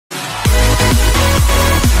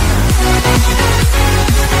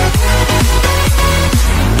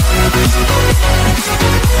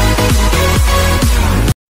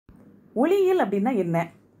ஒளியியல் அப்படின்னா என்ன?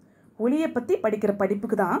 ஒளியை பற்றி படிக்கிற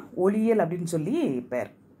படிப்புக்கு தான் ஒளியியல் அப்படின்னு சொல்லி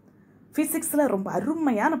பேர். ஃபிசிக்ஸில் ரொம்ப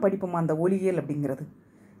அருமையான படிப்புமா அந்த ஒளியியல் அப்படிங்கிறது.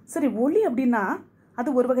 சரி, ஒளி அப்படின்னா அது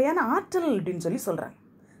ஒரு வகையான ஆற்றல் அப்படின்னு சொல்லி சொல்கிறாங்க.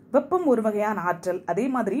 வெப்பம் ஒரு வகையான ஆற்றல், அதே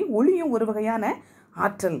மாதிரி ஒளியும் ஒரு வகையான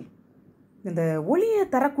ஆற்றல். இந்த ஒளியை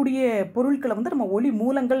தரக்கூடிய பொருட்களை வந்து நம்ம ஒளி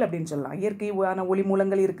மூலங்கள் அப்படின்னு சொல்லலாம். இயற்கையான ஒளி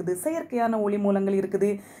மூலங்கள் இருக்குது, செயற்கையான ஒளி மூலங்கள் இருக்குது.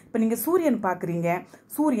 இப்போ நீங்கள் சூரியன் பார்க்குறீங்க,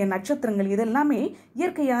 சூரியன், நட்சத்திரங்கள், இதெல்லாமே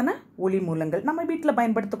இயற்கையான ஒளி மூலங்கள். நம்ம வீட்டில்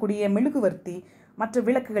பயன்படுத்தக்கூடிய மெழுகுவர்த்தி, மற்ற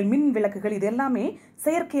விளக்குகள், மின் விளக்குகள், இது எல்லாமே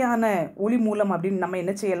செயற்கையான ஒளி மூலம் அப்படின்னு நம்ம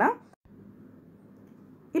என்ன செய்யலாம்.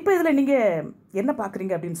 இப்போ இதில் நீங்கள் என்ன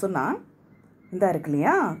பார்க்குறீங்க அப்படின்னு சொன்னால், இந்த இருக்கு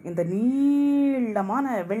இல்லையா, இந்த நீளமான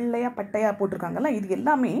வெள்ளையாக பட்டையாக போட்டிருக்காங்கல்ல, இது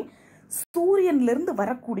எல்லாமே சூரியன்லேருந்து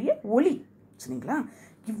வரக்கூடிய ஒளி. சரிங்களா?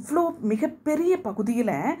 இவ்வளோ மிகப்பெரிய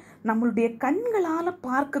பகுதியில் நம்மளுடைய கண்களால்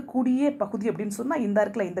பார்க்கக்கூடிய பகுதி அப்படின்னு சொன்னால் இந்த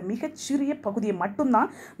இருக்குல்ல, இந்த மிகச்சிறிய பகுதியை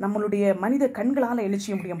மட்டும்தான் நம்மளுடைய மனித கண்களால் என்ன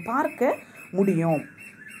செய்ய முடியும், பார்க்க முடியும்.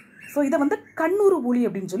 ஸோ இதை வந்து கண்ணுறு ஒளி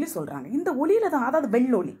அப்படின்னு சொல்லி சொல்கிறாங்க. இந்த ஒளியில் தான், அதாவது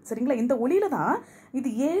வெள்ளொளி, சரிங்களா, இந்த ஒளியில் தான் இது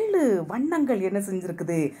 7 வண்ணங்கள் என்ன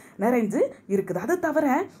செஞ்சுருக்குது, நிறைஞ்சு இருக்குது. அது தவிர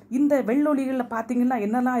இந்த வெள்ளொளிகளில் பார்த்தீங்கன்னா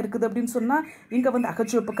என்னெல்லாம் இருக்குது அப்படின்னு சொன்னால், இங்கே வந்து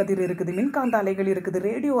அகச்சிவப்பு கதிர் இருக்குது, மின்காந்த அலைகள் இருக்குது,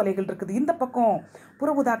 ரேடியோ அலைகள் இருக்குது, இந்த பக்கம்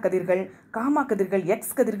புற ஊதா கதிர்கள், காமா கதிர்கள்,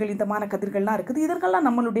 எக்ஸ் கதிர்கள், இந்த மாதிரி கதிர்கள்லாம் இருக்குது. இதற்கெல்லாம்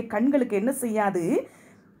நம்மளுடைய கண்களுக்கு என்ன செய்யாது,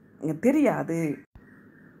 தெரியாது.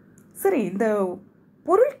 சரி, இந்த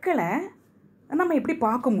பொருட்களை நம்ம எப்படி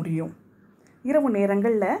பார்க்க முடியும்? இரவு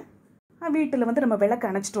நேரங்களில் வீட்டில் வந்து நம்ம விளக்கு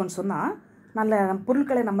அணைச்சிட்டோன்னு சொன்னால் நல்ல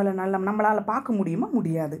பொருட்களை நம்மளால் பார்க்க முடியுமா?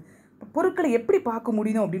 முடியாது. பொருட்களை எப்படி பார்க்க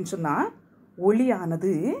முடியும் அப்படின்னு சொன்னால்,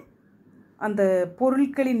 ஒளியானது அந்த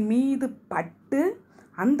பொருட்களின் மீது பட்டு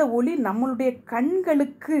அந்த ஒளி நம்மளுடைய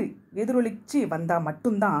கண்களுக்கு எதிரொலிச்சு வந்தால்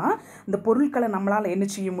மட்டும்தான் இந்த பொருட்களை நம்மளால் என்ன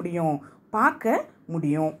செய்ய முடியும், பார்க்க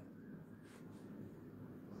முடியும்.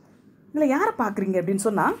 இதில் யாரை பார்க்குறீங்க அப்படின்னு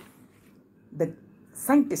சொன்னால், த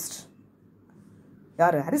சயின்டிஸ்ட்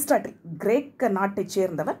யார்? அரிஸ்டாட்டில், கிரேக்க நாட்டை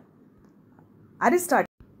சேர்ந்தவர்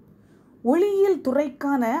அரிஸ்டாட்டில். ஒளியியல்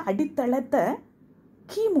துறைக்கான அடித்தளத்தை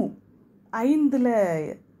கிமு 5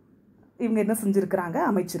 இவங்க என்ன செஞ்சுருக்கிறாங்க,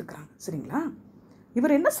 அமைச்சிருக்கிறாங்க. சரிங்களா?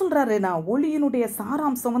 இவர் என்ன சொல்கிறாரு, நான் ஒளியினுடைய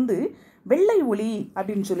சாராம்சம் வந்து வெள்ளை ஒளி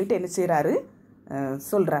அப்படின்னு சொல்லிட்டு என்ன செய்கிறாரு,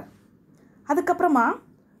 சொல்கிறார். அதுக்கப்புறமா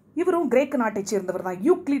இவரும் கிரேக்க நாட்டை சேர்ந்தவர் தான்,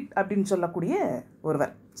 யூக்ளிட் அப்படின்னு சொல்லக்கூடிய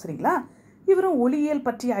ஒருவர். சரிங்களா? இவரும் ஒளியியல்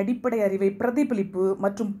பற்றிய அடிப்படை அறிவை, பிரதிபலிப்பு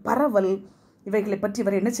மற்றும் பரவல், இவைகளை பற்றி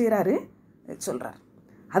இவர் என்ன செய்கிறாரு, சொல்கிறார்.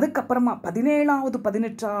 அதுக்கப்புறமா 17வது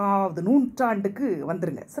 18வது நூற்றாண்டுக்கு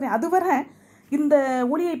வந்துருங்க. சரி, அதுவரை இந்த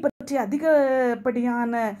ஒளியை பற்றி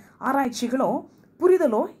அதிகப்படியான ஆராய்ச்சிகளோ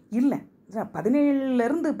புரிதலோ இல்லை.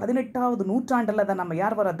 17லேருந்து 18வது நூற்றாண்டில் தான் நம்ம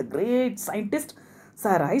யார் வர்றது, great scientist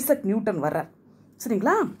sir Isaac Newton வர்றார்.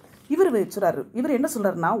 சரிங்களா? இவர் சொல்கிறாரு, இவர் என்ன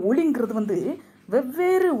சொல்கிறாருன்னா, ஒளிங்கிறது வந்து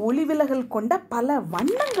வெவ்வேறு ஒளிவிலகல் கொண்ட பல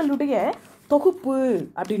வண்ணங்களுடைய தொகுப்பு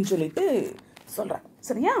அப்படின்னு சொல்லிட்டு சொல்கிறார்.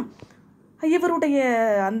 சரியா? இவருடைய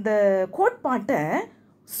அந்த கோட்பாட்டை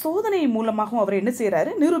சோதனை மூலமாகவும் அவர் என்ன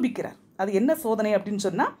செய்கிறாரு, நிரூபிக்கிறார். அது என்ன சோதனை அப்படின்னு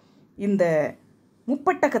சொன்னால், இந்த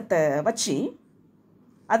முப்பட்டகத்தை வச்சு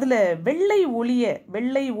அதில் வெள்ளை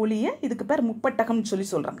ஒளியை இதுக்கு பேர் முப்பட்டகம்னு சொல்லி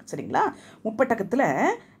சொல்கிறாங்க. சரிங்களா? முப்பட்டகத்தில்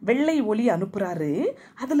வெள்ளை ஒளி அனுப்புகிறாரு.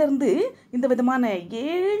 அதிலிருந்து இந்த விதமான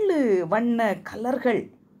 7 வண்ண கலர்கள்,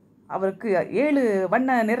 அவருக்கு 7 வண்ண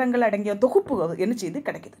நிறங்கள் அடங்கிய தொகுப்பு என்ன செய்யுது,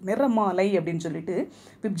 கிடைக்குது. நிறமாலை அப்படின்னு சொல்லிட்டு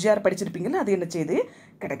பிப்ஜிஆர் படிச்சிருப்பீங்களா, அது என்ன செய்யுது,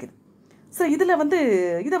 கிடைக்குது. ஸோ இதில் வந்து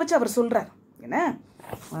இதை வச்சு அவர் சொல்கிறார் என்ன,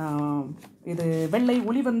 இது வெள்ளை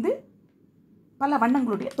ஒளி வந்து பல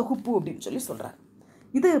வண்ணங்களுடைய தொகுப்பு அப்படின்னு சொல்லி சொல்கிறார்.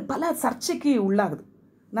 இது பல சர்ச்சைக்கு உள்ளாகுது.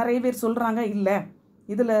 நிறைய பேர் சொல்கிறாங்க, இல்லை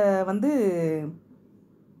இதில் வந்து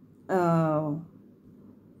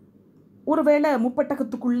ஒருவேளை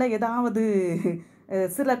முப்பட்டகத்துக்குள்ளே ஏதாவது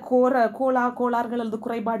சில கோளாறுகள் அல்லது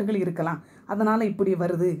குறைபாடுகள் இருக்கலாம், அதனால் இப்படி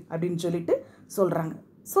வருது அப்படின்னு சொல்லிட்டு சொல்கிறாங்க.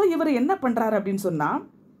 ஸோ இவர் என்ன பண்ணுறாரு அப்படின்னு சொன்னால்,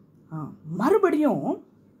 மறுபடியும்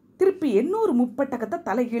திருப்பி 800 முப்பட்டகத்தை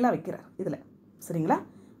தலைகீழாக வைக்கிறார் இதில். சரிங்களா?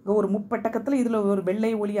 இங்கே ஒரு முப்பட்டகத்தில் இதில் ஒரு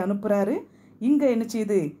வெள்ளை ஒளி அனுப்புகிறாரு. இங்கே என்ன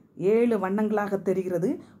செய்யுது, 7 வண்ணங்களாக தெரிகிறது.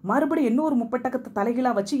 மறுபடியும் 800 முப்பட்டகத்தை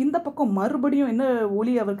தலைகீழாக வச்சு இந்த பக்கம் மறுபடியும் என்ன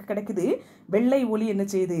ஒளி அவருக்கு கிடைக்குது, வெள்ளை ஒளி என்ன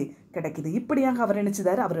செய்யுது, கிடைக்குது. இப்படியாக அவர் என்ன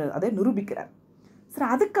செய்தார், அவர் அதை நிரூபிக்கிறார். சரி,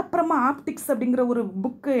 அதுக்கப்புறமா ஆப்டிக்ஸ் அப்படிங்கிற ஒரு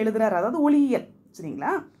புக்கு எழுதுகிறார், அதாவது ஒளியியல்.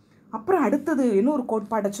 சரிங்களா? அப்புறம் அடுத்தது இன்னொரு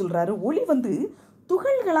கோட்பாடை சொல்கிறாரு, ஒளி வந்து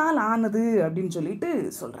துகள்களால் ஆனது அப்படின்னு சொல்லிட்டு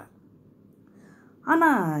சொல்கிறார்.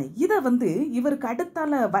 ஆனால் இதை வந்து இவருக்கு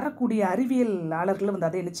அடுத்தால வரக்கூடிய அறிவியலாளர்கள் வந்து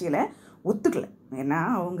அதை என்ன செய்யலை, ஒத்துக்கலை. ஏன்னா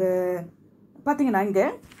அவங்க பார்த்தீங்கன்னா, இங்கே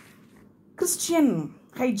கிறிஸ்டியன்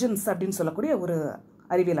ஹைஜன்ஸ் அப்படின்னு சொல்லக்கூடிய ஒரு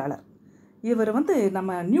அறிவியலாளர், இவர் வந்து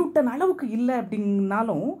நம்ம நியூட்டன் அளவுக்கு இல்லை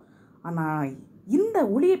அப்படின்னாலும் ஆனால் இந்த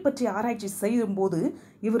ஒளியை பற்றி ஆராய்ச்சி செய்யும்போது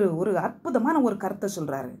இவர் ஒரு அற்புதமான ஒரு கருத்தை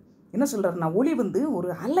சொல்கிறாரு. என்ன சொல்கிறாருன்னா, ஒளி வந்து ஒரு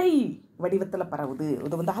அலை வடிவத்தில் பரவுது,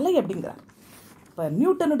 இது வந்து அலை அப்படிங்கிறார். இப்போ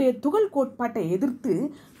நியூட்டனுடைய துகள் கோட்பாட்டை எதிர்த்து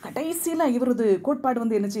கடைசியில் இவரது கோட்பாடு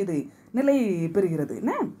வந்து என்ன செய்யுது, நிலை பெறுகிறது.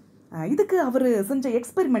 என்ன இதுக்கு அவர் செஞ்ச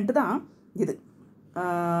எக்ஸ்பெரிமெண்ட்டு தான் இது.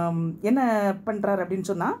 என்ன பண்ணுறாரு அப்படின்னு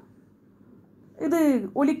சொன்னால், இது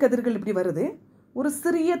ஒளிக்கதிர்கள் இப்படி வருது, ஒரு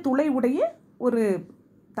சிறிய துளை உடைய ஒரு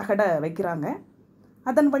தகடை வைக்கிறாங்க.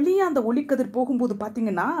 அதன் வழியாக அந்த ஒளிக்கதிர் போகும்போது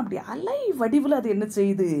பார்த்திங்கன்னா அப்படி அலை வடிவில் அது என்ன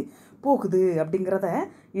செய்யுது, போகுது அப்படிங்கிறத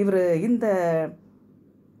இவர் இந்த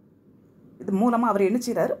இது மூலமாக அவர் என்ன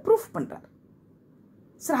செய்கிறார், ப்ரூஃப் பண்ணுறார்.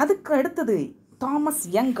 சரி, அதுக்கு அடுத்தது தாமஸ்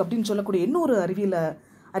யங் அப்படின்னு சொல்லக்கூடிய இன்னொரு அறிவியல்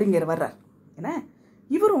அறிஞர் வர்றார். ஏன்னா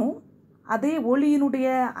இவரும் அதே ஒளியினுடைய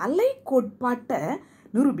அலை கோட்பாட்டை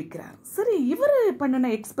நிரூபிக்கிறார். சரி, இவர் பண்ணின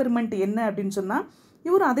எக்ஸ்பெரிமெண்ட் என்ன அப்படின்னு சொன்னால்,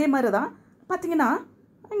 இவரும் அதே மாதிரி தான் பார்த்திங்கன்னா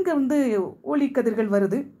இங்கே வந்து ஒளிக்கதிர்கள்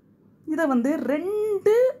வருது, இதை வந்து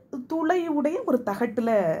 2 துளையுடைய ஒரு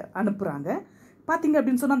தகட்டில் அனுப்புகிறாங்க. பார்த்திங்க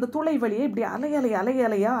அப்படின்னு சொன்னால் அந்த துளை வழியே இப்படி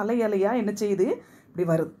அலையலையாக என்ன செய்யுது, இப்படி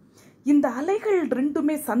வருது. இந்த அலைகள்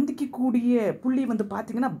ரெண்டுமே சந்திக்கக்கூடிய புள்ளி வந்து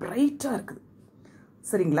பார்த்திங்கன்னா பிரைட்டாக இருக்குது.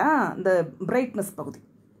 சரிங்களா, இந்த பிரைட்னஸ் பகுதி.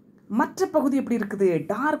 மற்ற பகுதி எப்படி இருக்குது,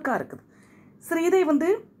 டார்க்காக இருக்குது. சரி, இதை வந்து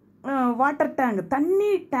வாட்டர் டேங்க்,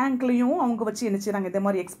 தண்ணி டேங்க்லேயும் அவங்க வச்சு என்ன செய்கிறாங்க, இந்த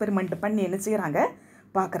மாதிரி எக்ஸ்பெரிமெண்ட் பண்ணி என்ன செய்கிறாங்க,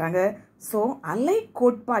 பார்க்குறாங்க. ஸோ அலை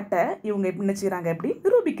கோட்பாட்டை இவங்க எப்படி என்ன செய்கிறாங்க, எப்படி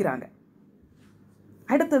நிரூபிக்கிறாங்க.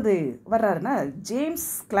 அடுத்தது வர்றாருன்னா ஜேம்ஸ்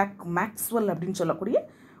கிளார்க் மேக்ஸ்வெல் அப்படின்னு சொல்லக்கூடிய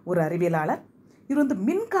ஒரு அறிவியலாளர். இவர் வந்து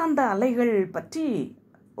மின்காந்த அலைகள் பற்றி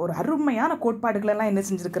ஒரு அருமையான கோட்பாடுகளெல்லாம் என்ன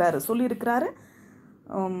செஞ்சுருக்கிறாரு, சொல்லியிருக்கிறாரு.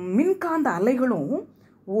 மின்காந்த அலைகளும்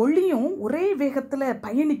ஒளியும் ஒரே வேகத்தில்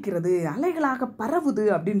பயணிக்கிறது, அலைகளாக பரவுது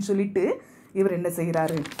அப்படின்னு சொல்லிட்டு இவர் என்ன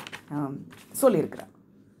செய்கிறாரு, சொல்லியிருக்கிறார்.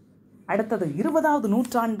 அடுத்தது 20வது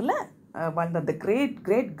நூற்றாண்டில் வாழ்ந்த the great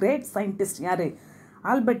great great scientist யார்,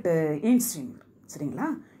 ஆல்பர்ட் ஐன்ஸ்டீன். சரிங்களா,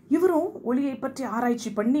 இவரும் ஒளியை பற்றி ஆராய்ச்சி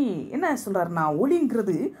பண்ணி என்ன சொல்கிறாருன்னா,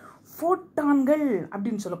 ஒளிங்கிறது ஃபோட்டான்கள்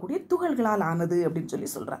அப்படின்னு சொல்லக்கூடிய துகள்களால் ஆனது அப்படின்னு சொல்லி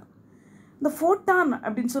சொல்கிறார். இந்த ஃபோட்டான்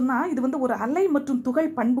அப்படின்னு சொன்னால் இது வந்து ஒரு அலை மற்றும் துகள்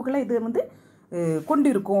பண்புகளை இது வந்து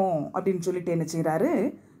கொண்டிருக்கும் அப்படின்னு சொல்லிட்டு என்ன செய்கிறாரு,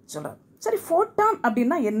 சொல்கிறார். சரி, ஃபோட்டான்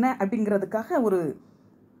அப்படின்னா என்ன அப்படிங்கிறதுக்காக ஒரு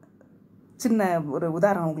சின்ன ஒரு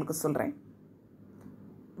உதாரணம் உங்களுக்கு சொல்கிறேன்.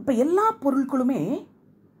 இப்போ எல்லா பொருட்களுமே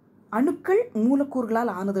அணுக்கள்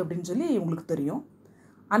மூலக்கூறுகளால் ஆனது அப்படின்னு சொல்லி உங்களுக்கு தெரியும்.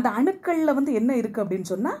 அந்த அணுக்களில் வந்து என்ன இருக்குது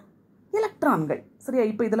அப்படின்னு சொன்னால் எலக்ட்ரான்கள். சரியா,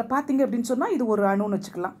 இப்போ இதில் பார்த்தீங்க அப்படின்னு சொன்னால் இது ஒரு அணுன்னு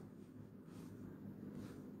வச்சுக்கலாம்.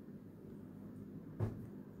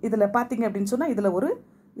 இதில் பார்த்தீங்க அப்படின்னு சொன்னால்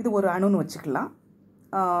இது ஒரு அணுன்னு வச்சுக்கலாம்.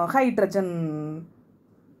 ஹைட்ரஜன்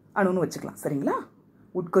அணுன்னு வச்சுக்கலாம். சரிங்களா,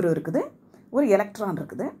 உட்கரு இருக்குது, ஒரு எலக்ட்ரான்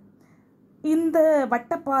இருக்குது. இந்த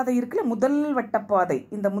வட்டப்பாதை இருக்குல்ல, முதல் வட்டப்பாதை,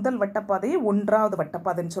 இந்த முதல் வட்டப்பாதையை 1வது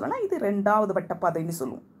வட்டப்பாதைன்னு சொல்லலாம், இது 2வது வட்டப்பாதைன்னு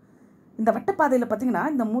சொல்லுவோம். இந்த வட்டப்பாதையில் பார்த்திங்கன்னா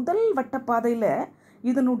இந்த முதல் வட்டப்பாதையில்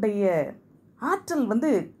இதனுடைய ஆற்றல் வந்து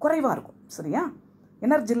குறைவாக இருக்கும். சரியா,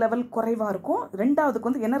 எனர்ஜி லெவல் குறைவாக இருக்கும். 2வதுக்கு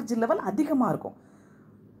வந்து எனர்ஜி லெவல் அதிகமாக இருக்கும்.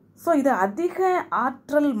 ஸோ இது அதிக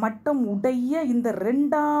ஆற்றல் மட்டம் உடைய இந்த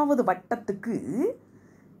 2வது வட்டத்துக்கு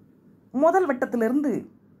முதல் வட்டத்திலிருந்து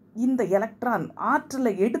இந்த எலக்ட்ரான்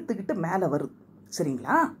ஆற்றலை எடுத்துக்கிட்டு மேலே வருது.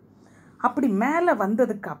 சரிங்களா, அப்படி மேலே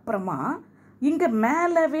வந்ததுக்கு அப்புறமா இங்கே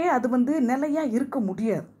மேலவே அது வந்து நிலையாக இருக்க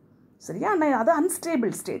முடியாது. சரியா, அது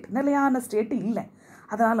அன்ஸ்டேபிள் ஸ்டேட், நிலையான ஸ்டேட்டு இல்லை.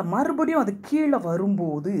 அதனால் மறுபடியும் அது கீழே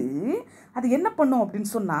வரும்போது அது என்ன பண்ணும்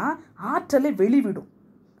அப்படின்னு சொன்னால் ஆற்றலை வெளிவிடும்.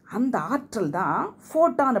 அந்த ஆற்றல் தான்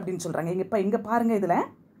ஃபோட்டான் அப்படின்னு சொல்கிறாங்க. இப்போ இங்கே பாருங்கள், இதில்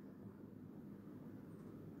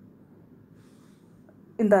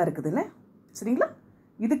இந்த இருக்குதுல்ல, சரிங்களா,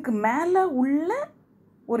 இதுக்கு மேலே உள்ள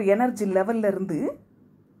ஒரு எனர்ஜி லெவலில் இருந்து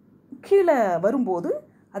கீழே வரும்போது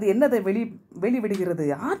அது என்னதை வெளிவிடுகிறது,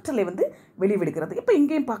 ஆற்றலை வந்து வெளிவிடுகிறது. இப்போ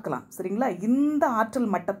இங்கேயும் பார்க்கலாம். சரிங்களா, இந்த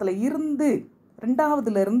ஆற்றல் மட்டத்தில் இருந்து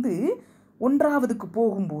 2வதுலேருந்து 1வதுக்கு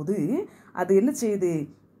போகும்போது அது என்ன செய்யுது,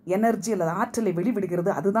 எனர்ஜி அல்லது ஆற்றலை வெளிவிடுகிறது.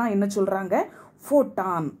 அதுதான் என்ன சொல்கிறாங்க,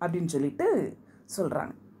 ஃபோட்டான் அப்படின்னு சொல்லிட்டு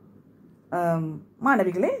சொல்கிறாங்க.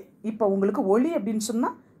 மாணவிகளே, இப்போ உங்களுக்கு ஒளி அப்படின்னு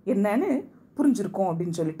சொன்னால் என்னன்னு புரிஞ்சிருக்கும்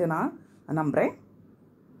அப்படின்னு சொல்லிட்டு நான் நம்புகிறேன்.